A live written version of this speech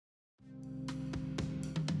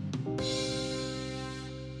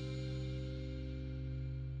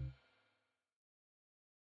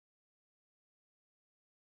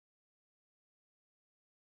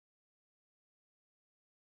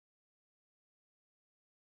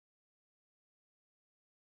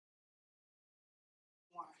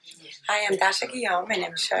Hi, I'm Dasha Guilliam, and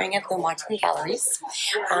I'm showing at Laguna Galleries.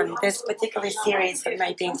 This particular series of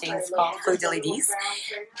my paintings called Fluidilities.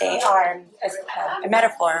 They are a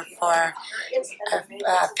metaphor for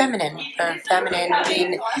feminine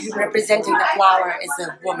being representing the flower is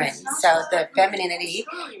a woman. So the femininity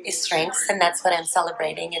is strength, and that's what I'm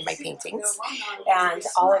celebrating in my paintings. And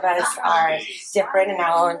all of us are different in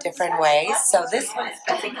our own different ways. So this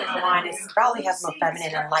particular one probably has more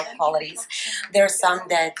feminine and light qualities. There are some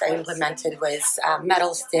that I implemented with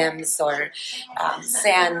metal stems or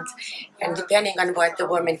sand, and depending on what the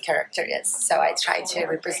woman character is. So I try to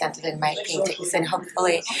represent it in my paintings, and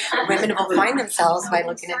hopefully women will find themselves by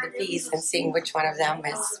looking at the piece and seeing which one of them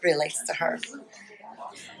relates to her.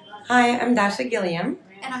 Hi, I'm Dasha Guilliam.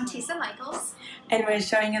 And I'm Tisa Michaels. And we're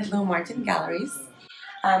showing at Laguna Galleries.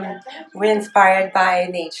 We're inspired by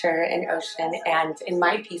nature and ocean, and in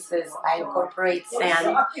my pieces I incorporate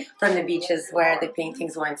sand from the beaches where the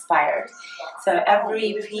paintings were inspired. So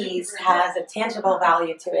every piece has a tangible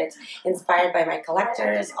value to it, inspired by my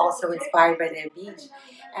collectors, also inspired by their beach,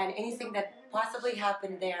 and anything that possibly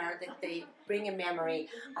happened there that they bring a memory,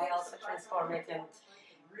 I also transform it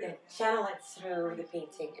and channel it through the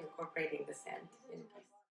painting, incorporating the sand.